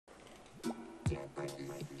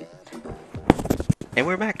And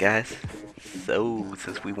we're back, guys. So,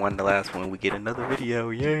 since we won the last one, we get another video.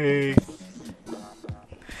 Yay!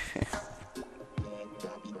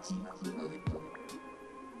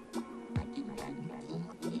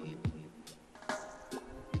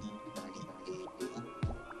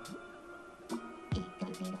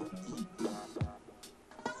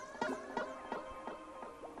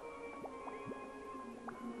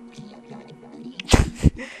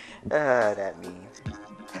 That means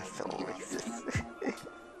that's so racist.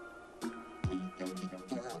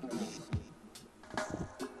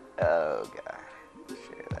 Oh god.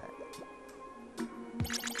 Share that.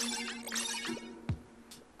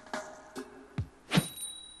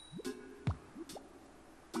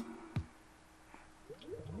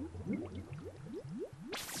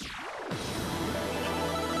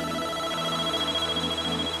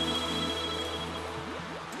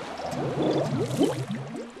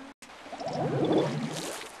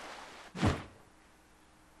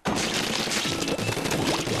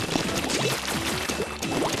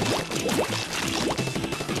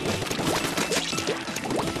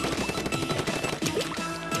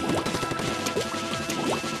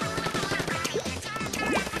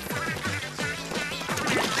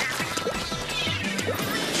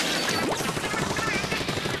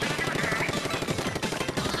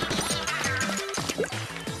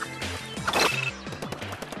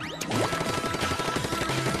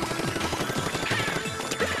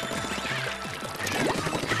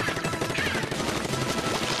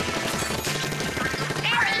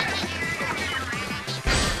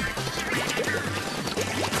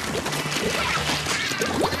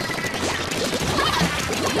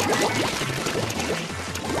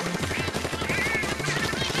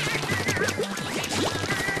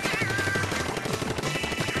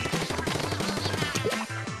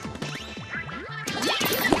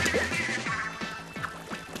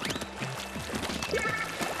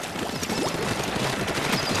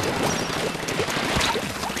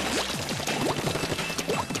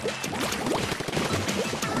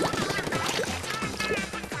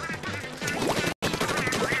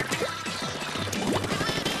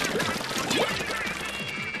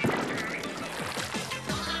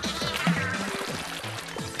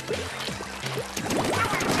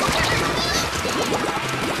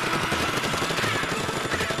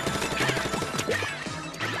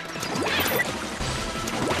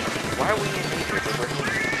 Why are we in nature if we're here?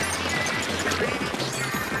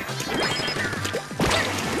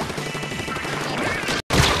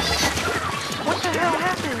 What the hell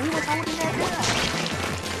happened? We was holding that down.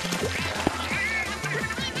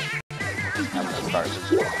 I'm gonna start this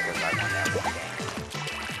one because I won that one game.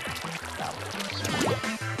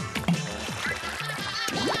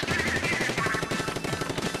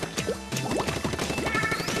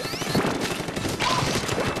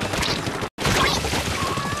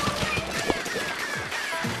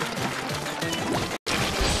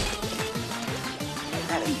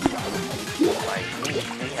 Like,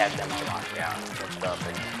 we had them on lockdown and stuff,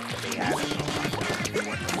 and they had us on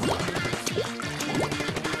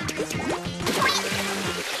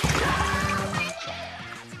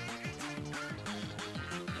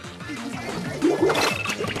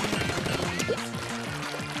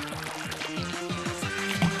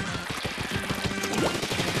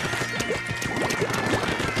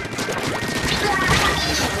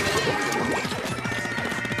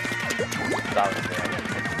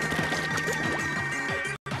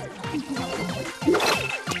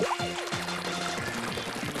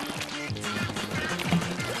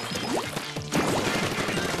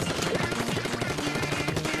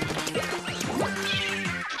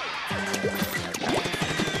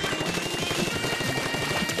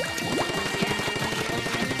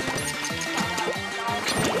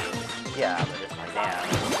yeah, but it's like, damn.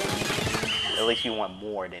 At least you want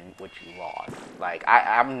more than what you lost. Like,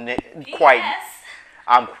 I'm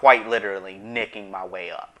quite literally nicking my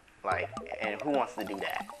way up. Like, and who wants to do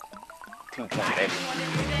that? 220, baby.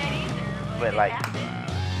 But like,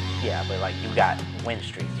 yeah, but like, you got win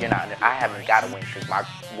streaks. I haven't got a win streak. My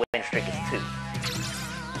win streak is 2.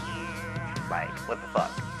 Like, what the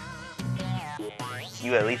fuck?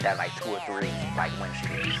 You at least have like 2 or 3 like win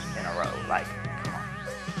streaks in a row. Like,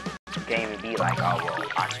 game would be like, oh well,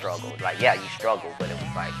 I struggled. Like, yeah, you struggled, but it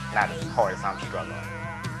was like not as hard as I'm struggling.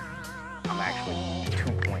 I'm actually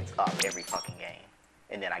 2 points up every fucking game,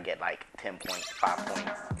 and then I get like 10 points, 5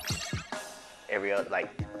 points every other, like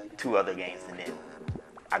 2 other games, and then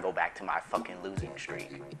I go back to my fucking losing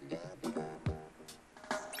streak.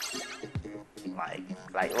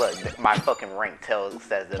 Like look, my fucking rank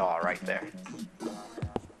says it all right there.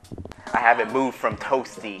 I haven't moved from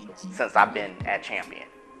Toasty since I've been at Champion.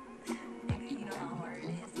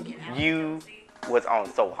 You was on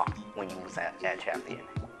So Hot when you was at Champion.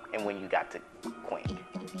 And when you got to Queen.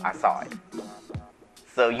 I saw it.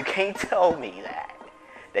 So you can't tell me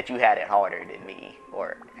that you had it harder than me.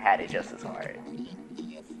 Or had it just as hard.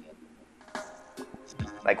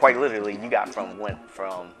 Like, quite literally, you went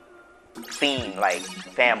from Fiend, like,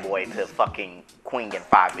 fanboy to fucking Queen in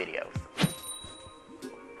 5 videos.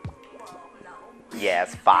 Yeah,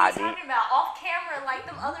 it's 5. What are you talking about? Off camera, like,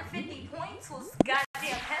 them other 50 points was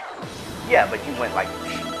goddamn hell. Yeah, but you went, like,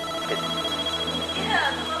 50.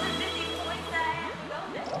 Yeah, the other 50 points that I had to go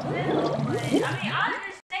down. But, I mean, I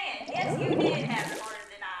understand. Yes, you did have it harder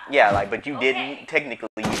than I. Yeah, like, but you didn't, technically,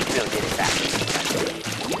 you still did it faster.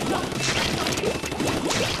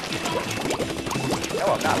 No,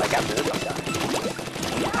 I'm not. Like, after this, I'm done.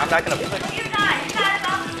 I'm not gonna put... You're not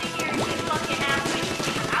about to sit here and get fucking halfway.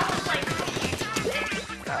 I was like...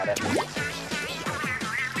 Nah, that's...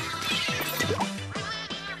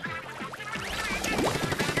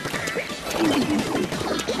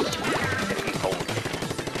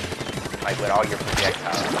 Like, with all your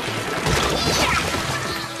projectiles.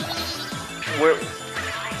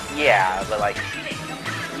 Yeah, but like...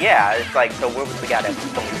 Yeah, it's like, so where was the guy that was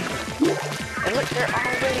going? And look, they're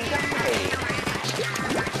already died.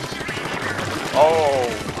 Oh.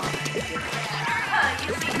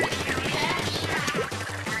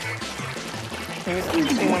 You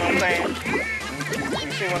see what I'm saying?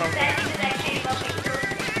 You see what I'm saying?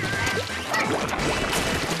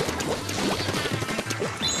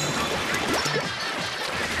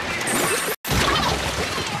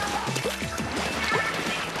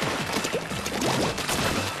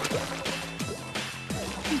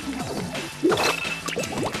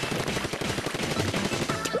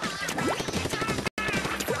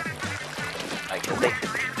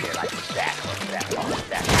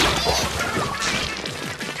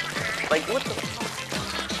 Like, what the fuck?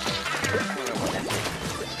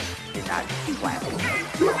 Did not slap it.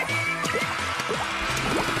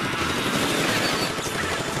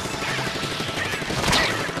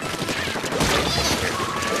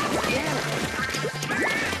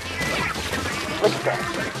 Look at that.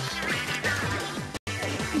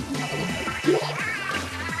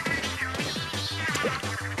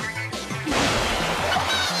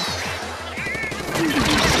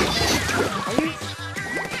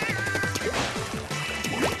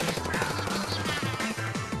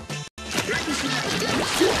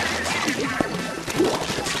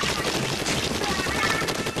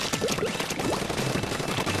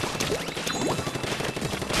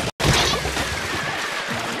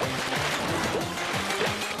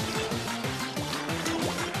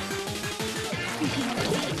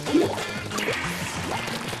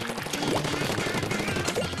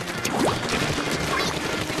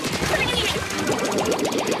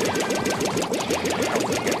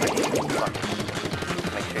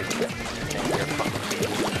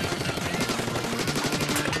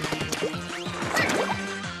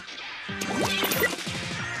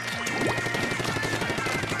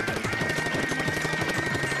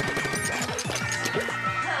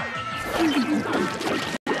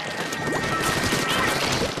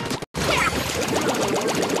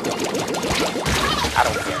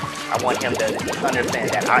 I want him to understand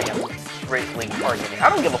that I am strictly targeting. I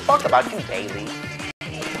don't give a fuck about you, Bailey.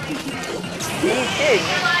 You shit.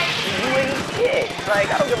 You ain't shit. Like,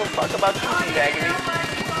 I don't give a fuck about you, Jaggery.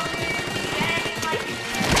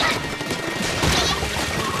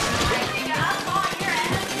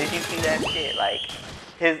 Did you see that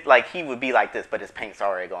shit? Like, he would be like this, but his paint's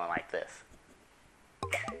already going like this.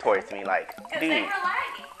 Towards me, like, dude.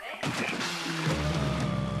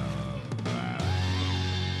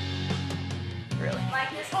 Really? Like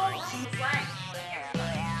this whole thing is like...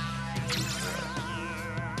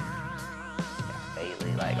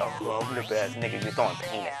 Bailey, like, oh, well, I'm the best. Nigga, you're throwing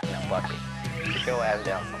paint at in a bucket. Get your ass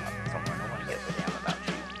down somewhere. No one gives a damn about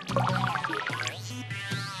you.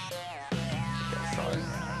 Feel sorry,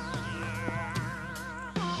 man.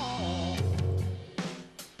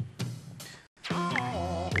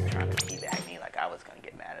 You're trying to teabag me like I was gonna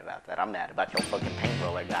get mad about that. I'm mad about your fucking paint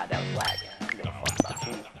roller guy that was black. I don't give a fuck about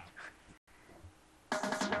you.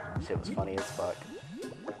 Shit was funny as fuck.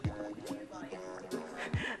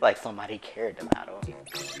 Like somebody cared about him.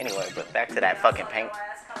 Anyway, but back to that fucking paint.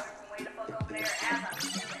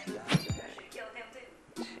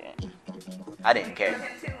 Shit. I didn't care.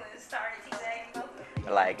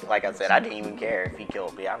 Like I said, I didn't even care if he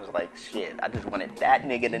killed me. I was like, shit, I just wanted that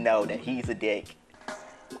nigga to know that he's a dick.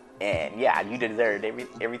 And yeah, you deserved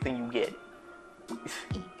everything you get.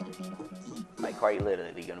 Like, quite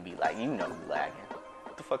literally gonna be like, you know you lagging.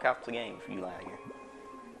 What the fuck happens to the game if you lagging?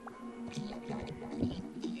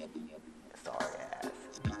 Sorry ass.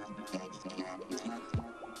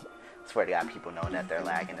 Swear to God, people knowing that they're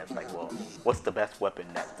lagging, it's like, well, what's the best weapon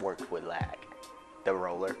that works with lag? The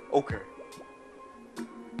roller? Okay.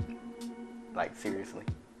 Like, seriously.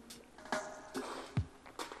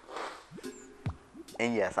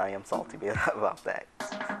 And yes, I am salty about that.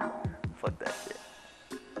 Fuck that shit.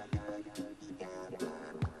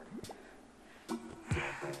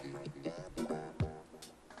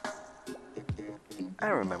 I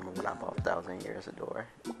remember when I bought 1,000 Years of Door.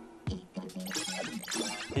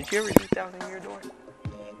 Did you ever do 1,000 Year Door?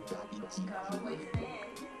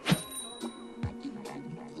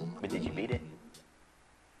 But did you beat it?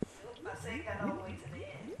 I said got all the way to the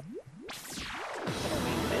end.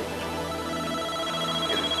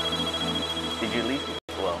 Did you leave?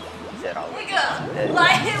 Well, you said all the way. Nigga,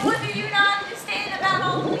 like, what do you not understand about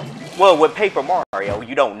all the way to the end? Well, with Paper Mario,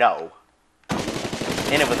 you don't know.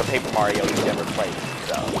 And it was a Paper Mario you never played,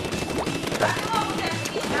 so.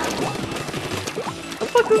 What the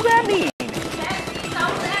fuck does that mean?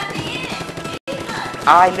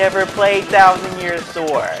 I never played 1,000 Years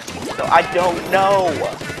Door, so I don't know.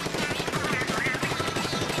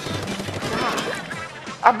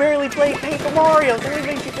 I barely played Paper Mario, so what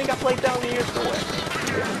makes you think I played 1,000 Years Door?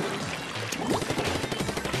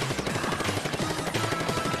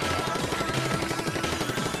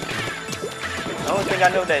 The only thing I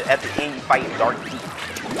know that at the end you fight Dark Peak.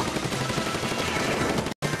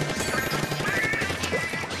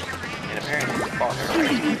 And apparently you fought her.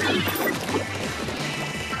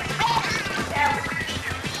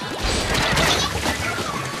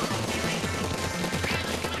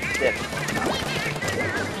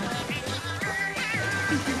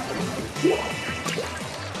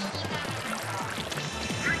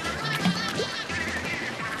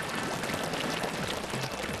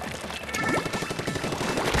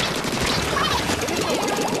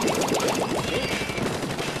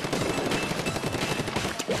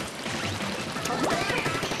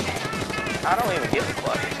 I don't even give a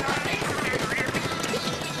fuck.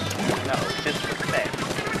 No, disrespect.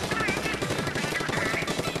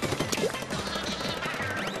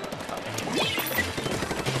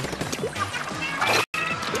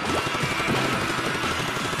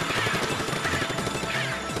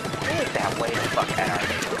 Get that way the fuck out of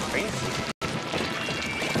here. Are you serious?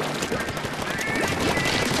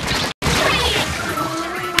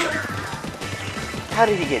 How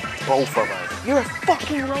did he get both of us? You're a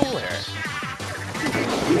fucking roller.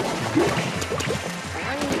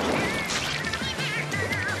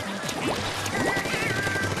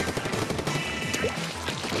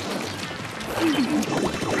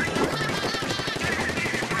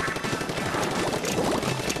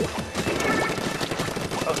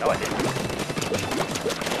 Oh no, I didn't.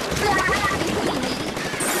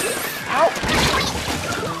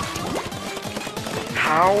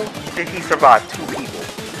 How did he survive two people?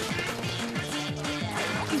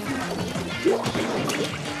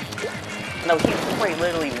 No, he quite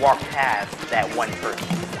literally walked past that one person.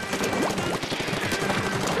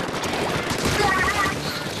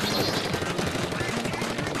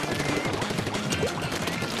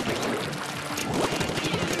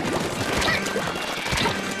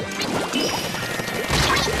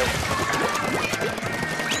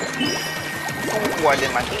 Oh, I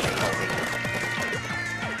did my teammate over here.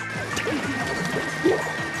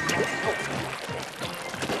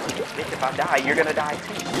 Bitch, if I die, you're gonna die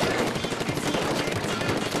too.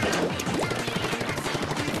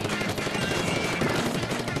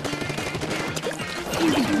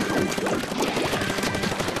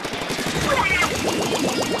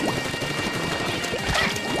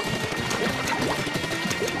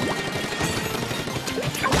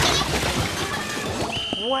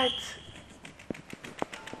 What?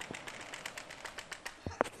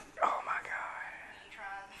 Oh my god.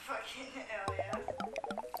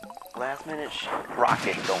 Last minute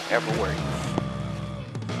rocket, don't ever worry.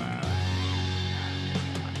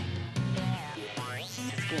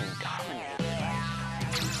 Just getting dominated.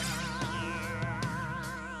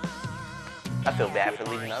 I feel bad for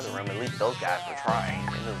leaving the other room. At least those guys were trying.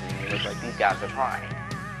 It doesn't even look like these guys are trying.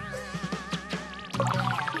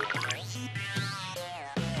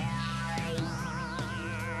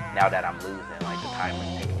 Now that I'm losing, like the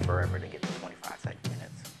timer's taking forever to get to 25 seconds.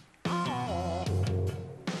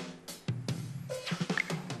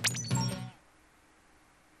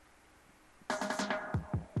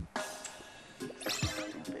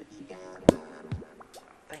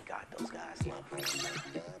 Thank God those guys love me.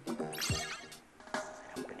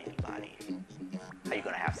 Helping anybody. How you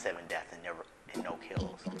gonna have 7 deaths and no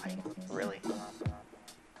kills? Like, really?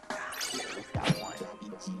 At least got one.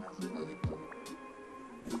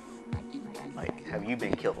 Like, have you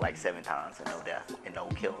been killed like 7 times and no death and no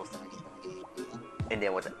kills? And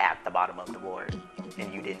then was at the bottom of the board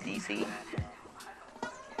and you didn't DC?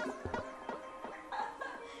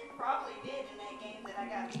 Probably did in that game that I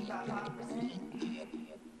got beat by 5%.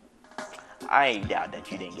 I ain't doubt that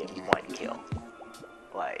you didn't get me 1 kill.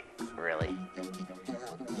 Like, really?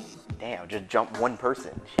 Damn, just jump 1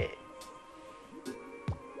 person. Shit.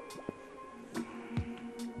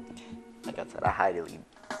 Like I said, I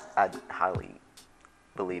highly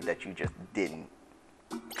believe that you just didn't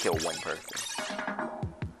kill 1 person.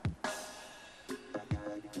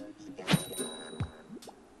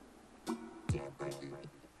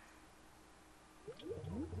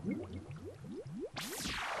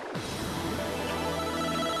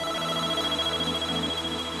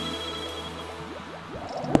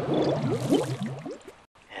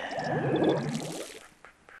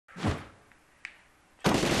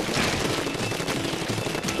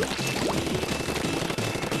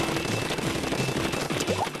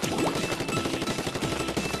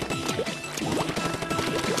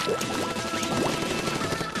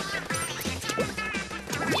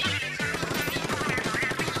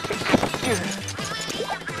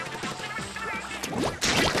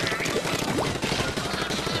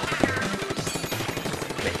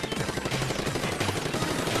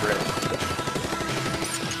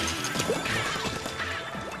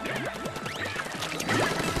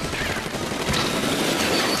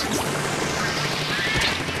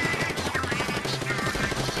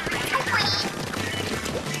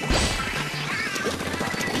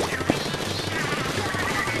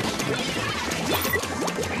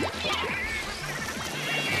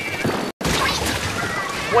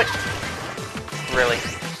 What? Really?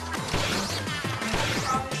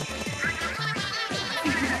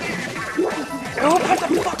 Who put the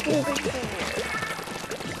fucking thing in here?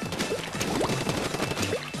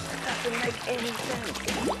 That doesn't make any sense.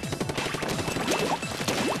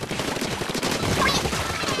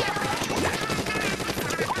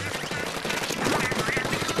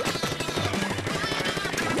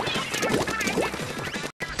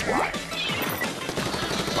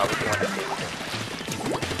 Why would you want to do this?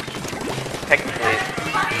 Technically,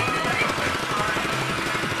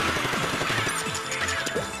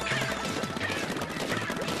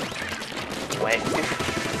 what?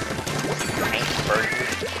 Paint burger.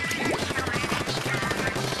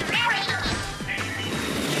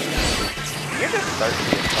 You're just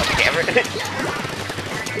thirsty as fuck, Cameron.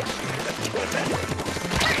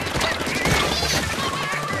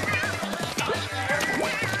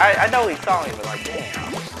 I know he saw me, but like,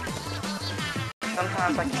 damn.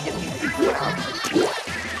 Sometimes I can get these people out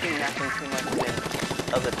shooting at them too much, and then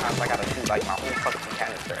other times I gotta shoot like my whole fucking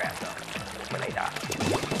canister at them when they die.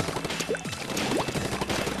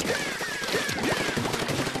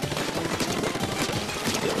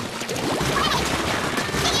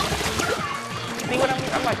 See what I mean?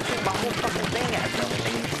 I'm like shooting my whole fucking thing at them and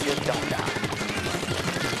they just don't die.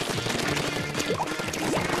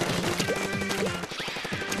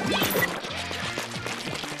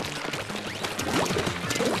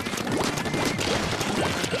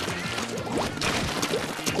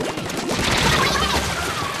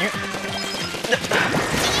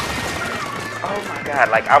 Oh my god,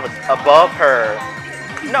 like I was above her.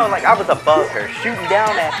 No, like I was above her, shooting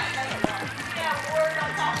down at.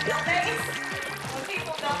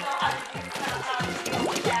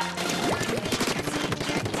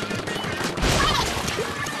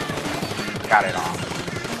 Got it off.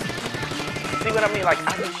 See what I mean? Like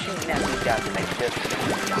I was shooting at these guys and they just.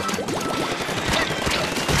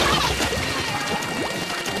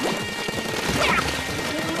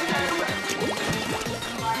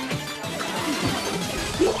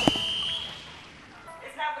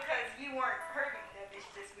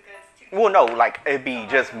 Well, no, like, it'd be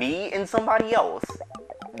just me and somebody else.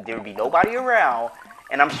 There'd be nobody around,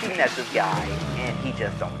 and I'm shooting at this guy, and he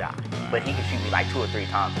just don't die. But he can shoot me like 2 or 3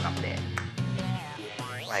 times, and I'm dead.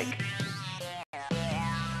 Like,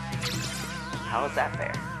 how is that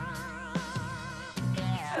fair?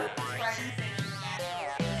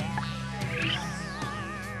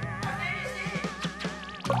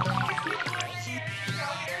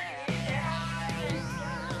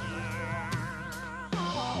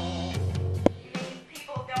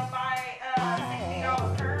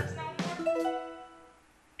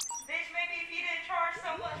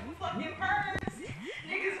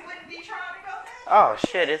 Oh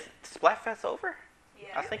shit, is Splatfest over?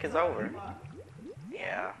 Yeah, I think it's over.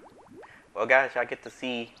 Yeah. Well, guys, y'all get to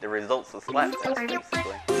see the results of Splatfest,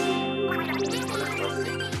 basically.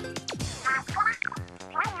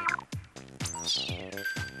 Let's see.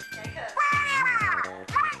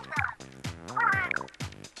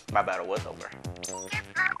 My battle was over.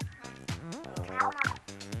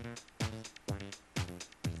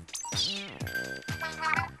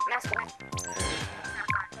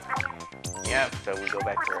 Yep, so we go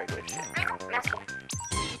back to regular shit.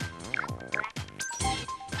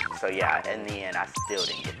 So yeah, in the end, I still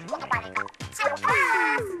didn't get to win.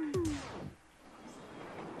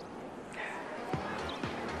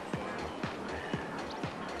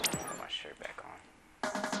 Put my shirt back on.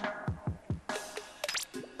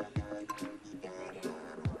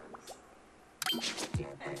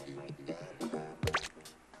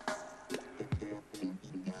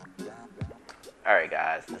 Alright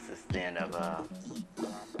guys, this is the end of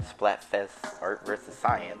Splatfest Art versus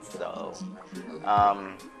Science, so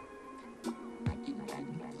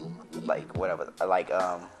like whatever, like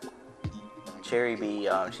Cherry B,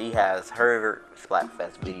 she has her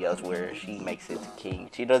Splatfest videos where she makes it to King.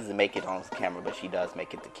 She doesn't make it on camera, but she does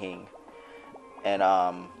make it to King. And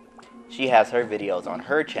she has her videos on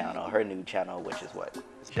her channel, her new channel, which is what?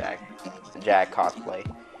 Jag Cosplay.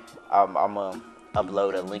 I'm gonna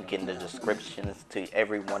upload a link in the descriptions to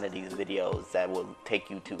every one of these videos that will take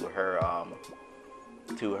you to her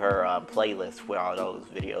playlist where all those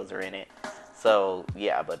videos are in it. So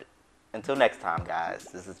yeah, but until next time, guys,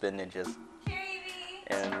 this has been Ninjas,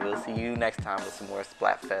 and we'll see you next time with some more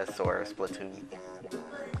Splatfest or Splatoon.